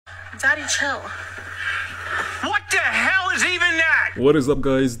Daddy, chill. What the hell is even that? What is up,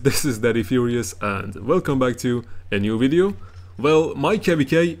 guys? This is Daddy Furious and welcome back to a new video. Well, my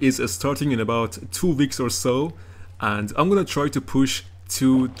KVK is starting in about 2 weeks or so, and I'm gonna try to push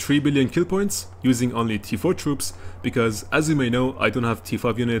to 3 billion kill points using only T4 troops, because as you may know, I don't have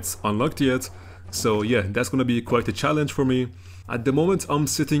T5 units unlocked yet. So yeah, that's gonna be quite a challenge for me. At the moment I'm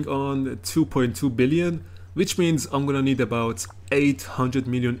sitting on 2.2 billion, which means I'm gonna need about 800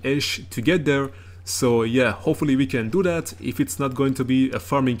 million-ish to get there. So yeah, hopefully we can do that if it's not going to be a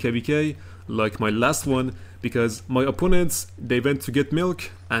farming KVK like my last one, because my opponents, they went to get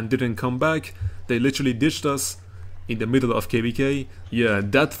milk and didn't come back. They literally ditched us in the middle of KVK. Yeah,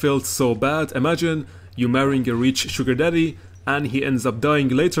 that felt so bad. Imagine you marrying a rich sugar daddy and he ends up dying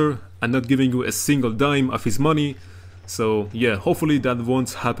later and not giving you a single dime of his money. So yeah, hopefully that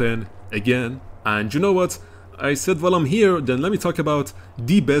won't happen again. And you know what? I said while I'm here, then let me talk about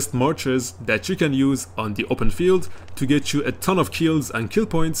the best marches that you can use on the open field to get you a ton of kills and kill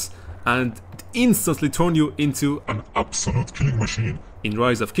points and instantly turn you into an absolute killing machine in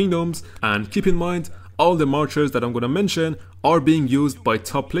Rise of Kingdoms. And keep in mind, all the marches that I'm gonna mention are being used by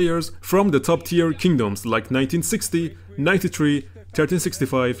top players from the top tier kingdoms like 1960, 93,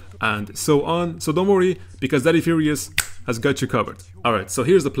 1365 and so on. So don't worry, because Daddy Furious has got you covered. Alright, so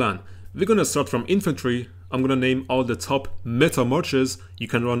here's the plan. We're gonna start from infantry. I'm gonna name all the top meta marches you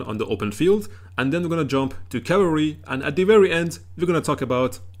can run on the open field, and then we're gonna jump to cavalry, and at the very end we're gonna talk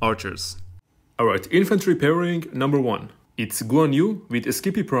about archers. Alright, infantry pairing number 1. It's Guan Yu with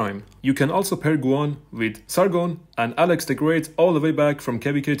𝒟𝒹𝒹𝓎 Prime. You can also pair Guan with Sargon and Alex the Great all the way back from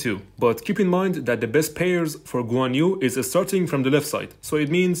KVK2. But keep in mind that the best pairs for Guan Yu is starting from the left side. So it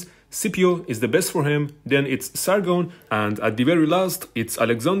means Scipio is the best for him, then it's Sargon, and at the very last it's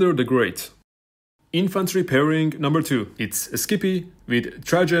Alexander the Great. Infantry pairing number 2. It's 𝒟𝒹𝒹𝓎 with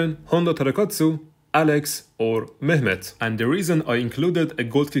Trajan, 𝒟𝒹𝓇𝒾𝑝𝓐𝓆, Alex or Mehmet. And the reason I included a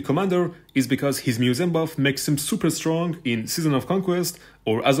gold key commander is because his museum buff makes him super strong in Season of Conquest,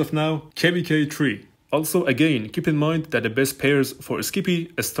 or as of now, KVK 3. Also again, keep in mind that the best pairs for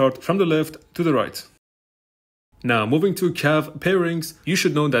𝒟𝒹𝒹𝓎 start from the left to the right. Now moving to Cav pairings, you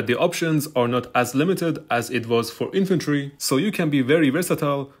should know that the options are not as limited as it was for infantry, so you can be very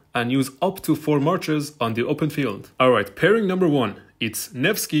versatile and use up to 4 marches on the open field. Alright, pairing number 1. It's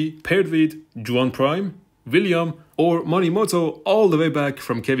Nevsky paired with Juan Prime, William or Manimoto all the way back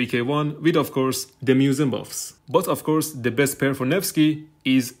from KVK1 with of course the museum buffs. But of course the best pair for Nevsky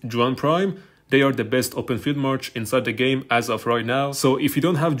is Juan Prime. They are the best open field march inside the game as of right now. So if you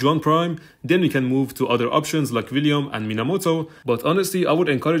don't have Juan Prime, then you can move to other options like William and Minamoto. But honestly, I would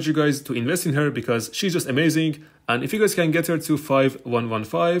encourage you guys to invest in her because she's just amazing. And if you guys can get her to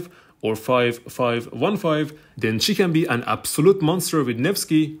 5115 or 5515, then she can be an absolute monster with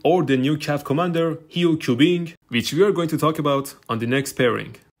Nevsky or the new Cav commander Huo Qubing, which we are going to talk about on the next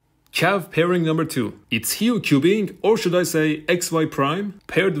pairing. Cav pairing number 2. It's Huo Qubing, or should I say XY Prime,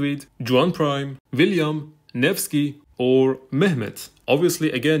 paired with Juan Prime, William, Nevsky or Mehmet.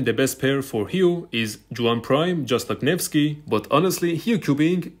 Obviously again the best pair for Huo is Juan Prime, just like Nevsky, but honestly Huo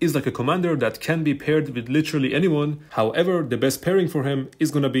Qubing is like a commander that can be paired with literally anyone. However, the best pairing for him is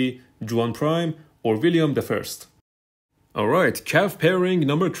gonna be Juan Prime or William the First. Alright, Cav pairing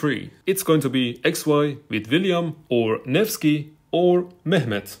number 3. It's going to be XY with William or Nevsky or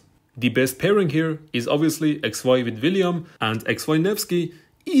Mehmet. The best pairing here is obviously XY with William, and XY Nevsky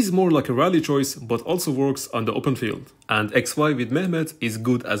is more like a rally choice but also works on the open field. And XY with Mehmet is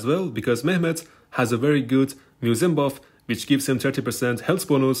good as well because Mehmet has a very good museum buff which gives him 30% health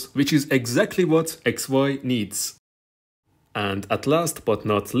bonus, which is exactly what XY needs. And at last but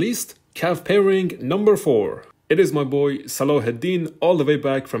not least, Cav pairing number 4. It is my boy Salahuddin all the way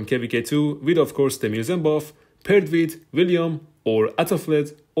back from KVK2 with of course the museum buff, paired with William or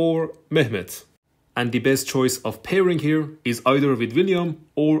𝒟𝒾𝒃 or Mehmet. And the best choice of pairing here is either with William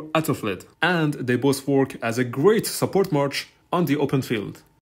or 𝒟𝒃𝒃, and they both work as a great support march on the open field.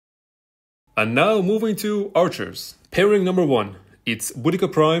 And now moving to archers. Pairing number 1. It's Boudica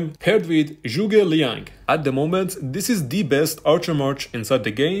Prime paired with Zhuge Liang. At the moment, this is the best archer march inside the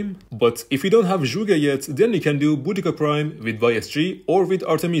game, but if you don't have Zhuge yet, then you can do Boudica Prime with YSG or with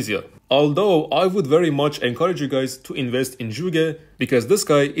Artemisia. Although I would very much encourage you guys to invest in Zhuge because this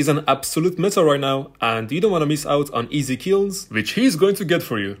guy is an absolute meta right now and you don't want to miss out on easy kills, which he's going to get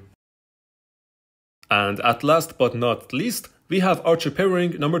for you. And at last but not least, we have archer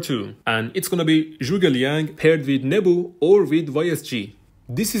pairing number 2, and it's gonna be Zhuge Liang paired with Nebu or with YSG.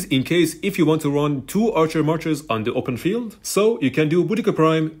 This is in case if you want to run 2 archer marches on the open field, so you can do Boudica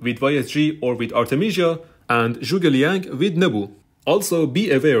Prime with YSG or with Artemisia and Zhuge Liang with Nebu. Also,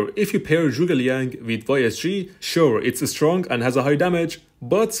 be aware, if you pair Zhuge Liang with YSG, sure, it's strong and has a high damage,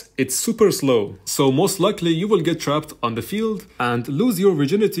 but it's super slow. So most likely you will get trapped on the field and lose your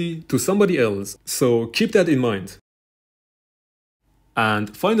virginity to somebody else. So keep that in mind.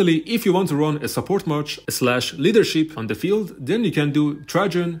 And finally, if you want to run a support march / leadership on the field, then you can do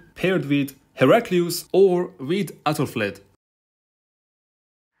Trajan paired with Heraclius or with Athelflaed.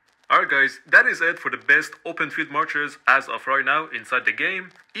 Alright guys, that is it for the best open field marchers as of right now inside the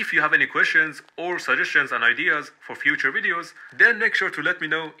game. If you have any questions or suggestions and ideas for future videos, then make sure to let me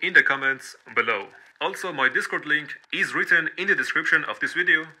know in the comments below. Also, my Discord link is written in the description of this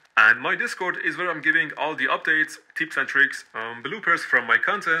video, and my Discord is where I'm giving all the updates, tips and tricks, bloopers from my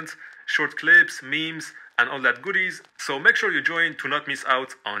content, short clips, memes, and all that goodies. So make sure you join to not miss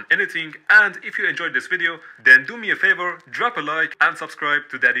out on anything. And if you enjoyed this video, then do me a favor, drop a like and subscribe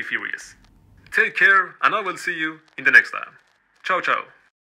to Daddy Furious. Take care, and I will see you in the next time. Ciao ciao.